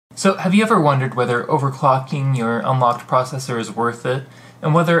So have you ever wondered whether overclocking your unlocked processor is worth it,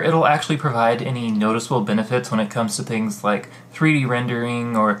 and whether it'll actually provide any noticeable benefits when it comes to things like 3D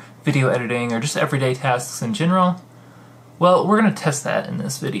rendering or video editing or just everyday tasks in general? Well, we're going to test that in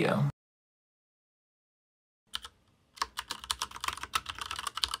this video.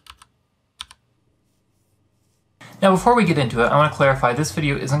 Now before we get into it, I want to clarify this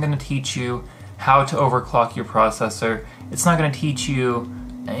video isn't going to teach you how to overclock your processor. It's not going to teach you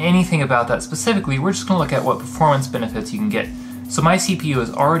anything about that specifically. We're just going to look at what performance benefits you can get. So my CPU is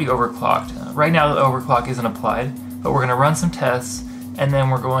already overclocked. Right now the overclock isn't applied, but we're going to run some tests and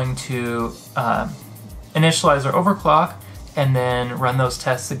then we're going to initialize our overclock and then run those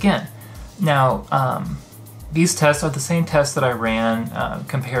tests again. Now these tests are the same tests that I ran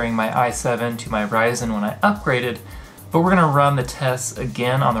comparing my i7 to my Ryzen when I upgraded, but we're going to run the tests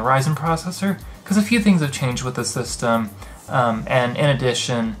again on the Ryzen processor because a few things have changed with the system. And in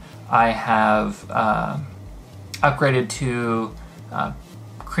addition, I have upgraded to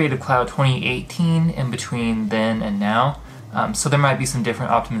Creative Cloud 2018 in between then and now. So there might be some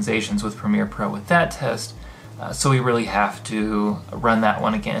different optimizations with Premiere Pro with that test. So we really have to run that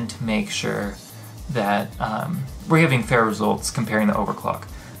one again to make sure that we're getting fair results comparing the overclock.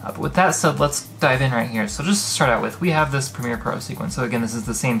 But with that said, let's dive in right here. So just to start out with, we have this Premiere Pro sequence. So again, this is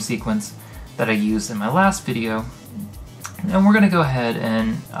the same sequence that I used in my last video. And we're going to go ahead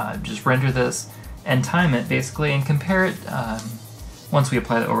and just render this and time it basically and compare it once we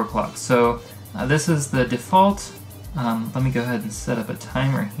apply the overclock. So this is the default. Let me go ahead and set up a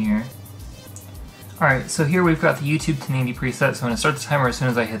timer here. Alright, so here we've got the YouTube 1080 preset, so I'm going to start the timer as soon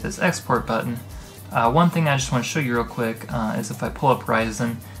as I hit this export button. One thing I just want to show you real quick is if I pull up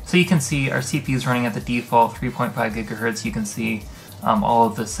Ryzen, so you can see our CPU is running at the default 3.5 gigahertz. You can see all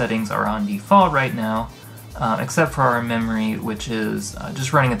of the settings are on default right now. Except for our memory, which is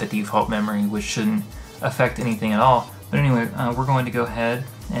just running at the default memory, which shouldn't affect anything at all. But anyway, we're going to go ahead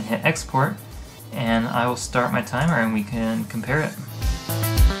and hit export, and I will start my timer and we can compare it.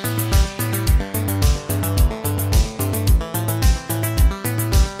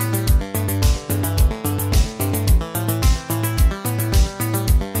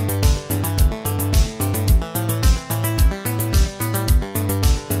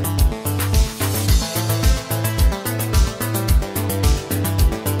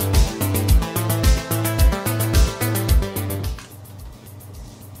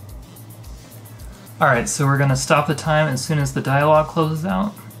 Alright, so we're going to stop the time as soon as the dialog closes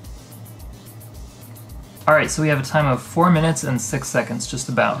out. Alright, so we have a time of 4 minutes and 6 seconds, just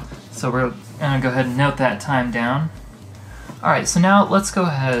about. So we're going to go ahead and note that time down. Alright, so now let's go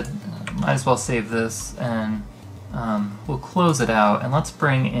ahead, might as well save this, and we'll close it out, and let's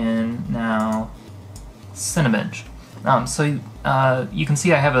bring in now Cinebench. You can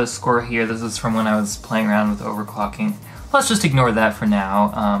see I have a score here. This is from when I was playing around with overclocking. Let's just ignore that for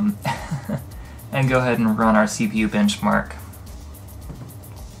now. And go ahead and run our CPU benchmark.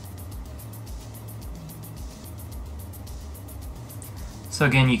 So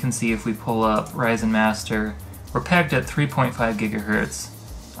again, you can see if we pull up Ryzen Master, we're pegged at 3.5 gigahertz.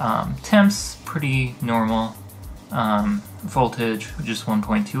 Temps, pretty normal. Voltage, just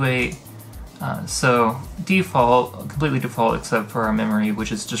 1.28. So default, completely default except for our memory,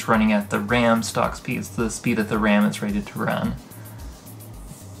 which is just running at the RAM stock speed. It's the speed that the RAM is rated to run.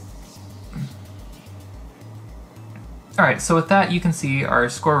 Alright, so with that you can see our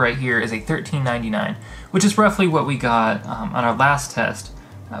score right here is a 1399, which is roughly what we got on our last test.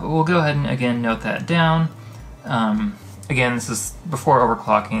 We'll go ahead and again note that down. Again, this is before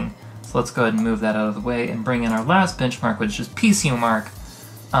overclocking, so let's go ahead and move that out of the way and bring in our last benchmark, which is PC mark.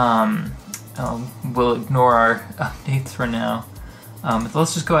 We'll ignore our updates for now. But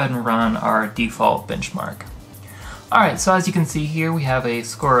let's just go ahead and run our default benchmark. Alright, so as you can see here, we have a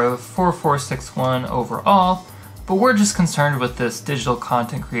score of 4461 overall. But we're just concerned with this digital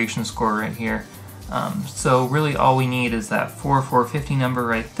content creation score right here. So really all we need is that 4450 number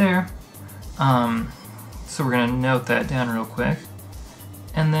right there. So we're going to note that down real quick.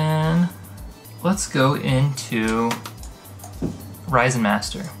 And then let's go into Ryzen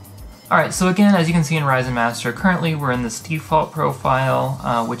Master. Alright, so again, as you can see in Ryzen Master, currently we're in this default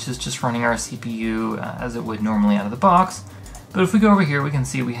profile, which is just running our CPU as it would normally out of the box. But if we go over here, we can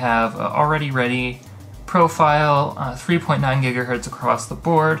see we have already ready profile, 3.9 gigahertz across the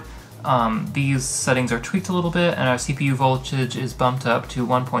board. These settings are tweaked a little bit, and our CPU voltage is bumped up to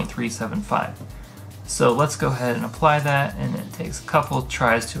 1.375. So let's go ahead and apply that, and it takes a couple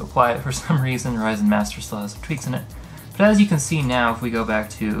tries to apply it for some reason. Ryzen Master still has some tweaks in it. But as you can see now, if we go back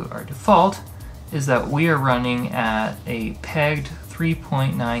to our default, is that we are running at a pegged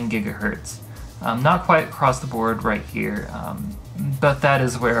 3.9 gigahertz. Not quite across the board right here, but that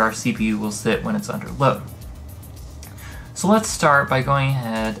is where our CPU will sit when it's under load. So let's start by going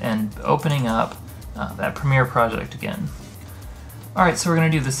ahead and opening up that Premiere project again. Alright, so we're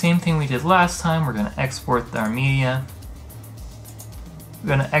going to do the same thing we did last time. We're going to export our media. We're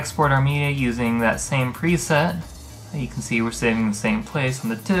going to export our media using that same preset. You can see we're saving the same place on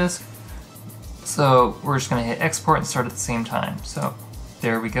the disk. So we're just going to hit export and start at the same time. So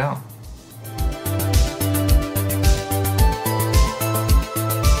there we go.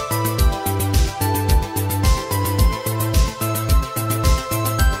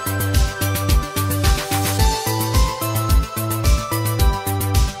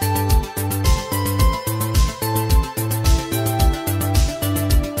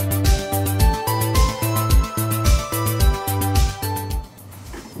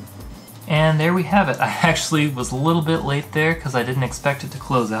 And there we have it. I actually was a little bit late there because I didn't expect it to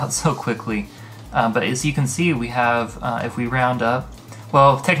close out so quickly. But as you can see, we have, if we round up,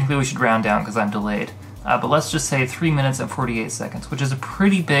 well, technically we should round down because I'm delayed. But let's just say 3 minutes and 48 seconds, which is a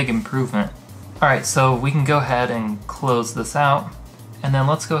pretty big improvement. Alright, so we can go ahead and close this out. And then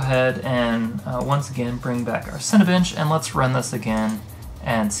let's go ahead and once again bring back our Cinebench, and let's run this again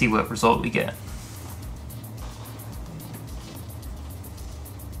and see what result we get.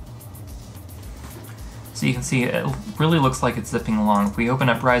 So you can see it really looks like it's zipping along. If we open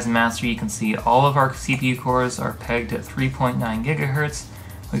up Ryzen Master, you can see all of our CPU cores are pegged at 3.9 gigahertz.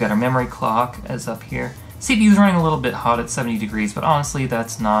 We got our memory clock as up here. CPU is running a little bit hot at 70 degrees, but honestly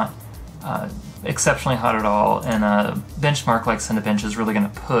that's not exceptionally hot at all, and a benchmark like Cinebench is really going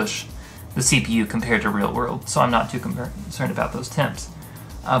to push the CPU compared to real world, so I'm not too concerned about those temps.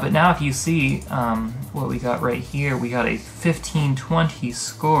 But now if you see what we got right here, we got a 1520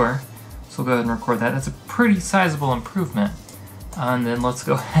 score. So we'll go ahead and record that. That's a pretty sizable improvement. And then let's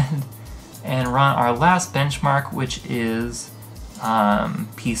go ahead and run our last benchmark, which is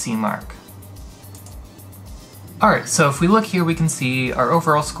PC Mark. Alright, so if we look here, we can see our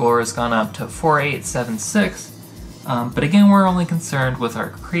overall score has gone up to 4876. But again, we're only concerned with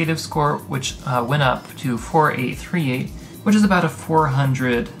our creative score, which went up to 4838, which is about a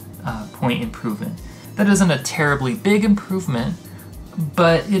 400 point improvement. That isn't a terribly big improvement,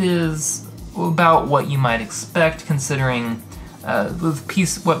 but it is about what you might expect considering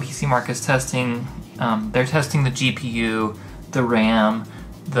what PC Mark is testing. They're testing the GPU, the RAM,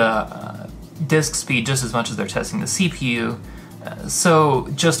 the disk speed just as much as they're testing the CPU. So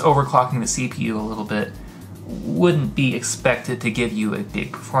just overclocking the CPU a little bit wouldn't be expected to give you a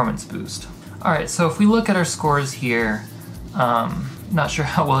big performance boost. Alright, so if we look at our scores here, not sure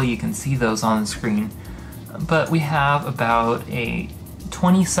how well you can see those on the screen, but we have about a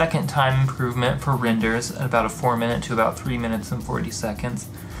 20-second time improvement for renders at about a 4 minute to about 3 minutes and 40 seconds.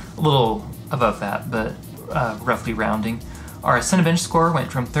 A little above that, but roughly rounding. Our Cinebench score went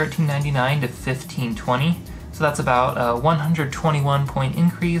from 1399 to 1520, so that's about a 121 point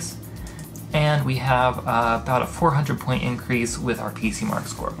increase, and we have about a 400 point increase with our PC Mark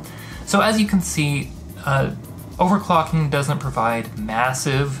score. So as you can see, overclocking doesn't provide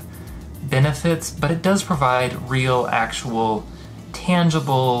massive benefits, but it does provide real, actual,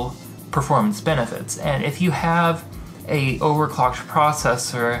 tangible performance benefits. And if you have a overclocked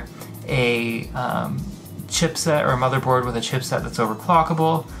processor, a chipset or a motherboard with a chipset that's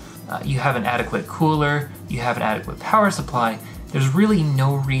overclockable, you have an adequate cooler, you have an adequate power supply, there's really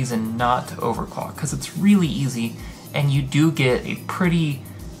no reason not to overclock, because it's really easy, and you do get a pretty,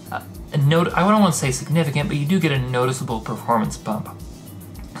 I don't want to say significant, but you do get a noticeable performance bump.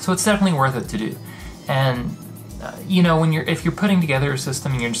 So it's definitely worth it to do. And you know, if you're putting together a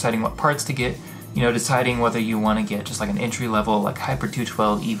system and you're deciding what parts to get, you know, deciding whether you want to get just like an entry level like Hyper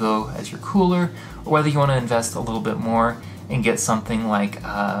 212 Evo as your cooler, or whether you want to invest a little bit more and get something like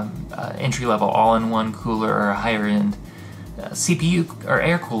entry level all-in-one cooler or a higher end CPU or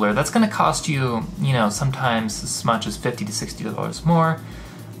air cooler, that's going to cost you, you know, sometimes as much as $50 to $60 more.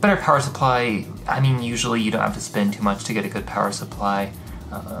 Better power supply, I mean, usually you don't have to spend too much to get a good power supply,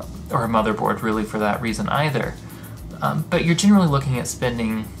 or a motherboard really for that reason either. But you're generally looking at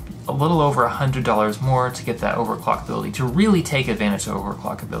spending a little over $100 more to get that overclockability, to really take advantage of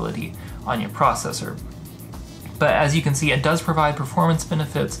overclockability on your processor. But as you can see, it does provide performance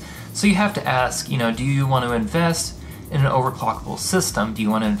benefits, so you have to ask, you know, do you want to invest in an overclockable system? Do you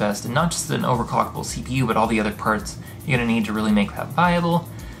want to invest in not just an overclockable CPU, but all the other parts you're going to need to really make that viable?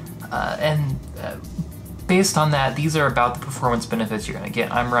 Based on that, these are about the performance benefits you're going to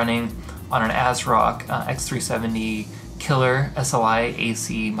get. I'm running on an ASRock X370 killer SLI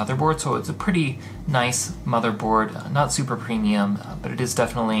AC motherboard, so it's a pretty nice motherboard, not super premium, but it is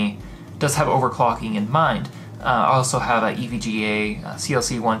definitely does have overclocking in mind. I also have a EVGA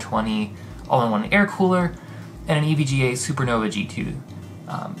CLC 120 all-in-one air cooler and an EVGA Supernova G2.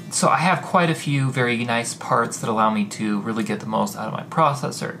 So I have quite a few very nice parts that allow me to really get the most out of my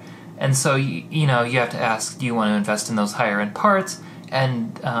processor. And so, you know, you have to ask, do you want to invest in those higher end parts?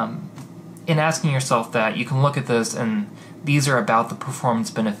 And in asking yourself that, you can look at this and these are about the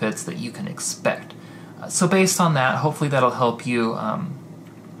performance benefits that you can expect. So based on that, hopefully that'll help you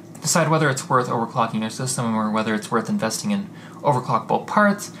decide whether it's worth overclocking your system or whether it's worth investing in overclockable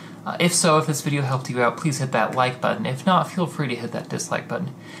parts. If so, if this video helped you out, please hit that like button. If not, feel free to hit that dislike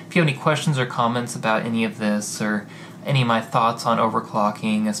button. If you have any questions or comments about any of this or any of my thoughts on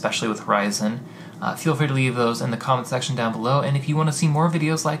overclocking, especially with Ryzen, feel free to leave those in the comment section down below. And if you want to see more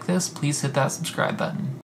videos like this, please hit that subscribe button.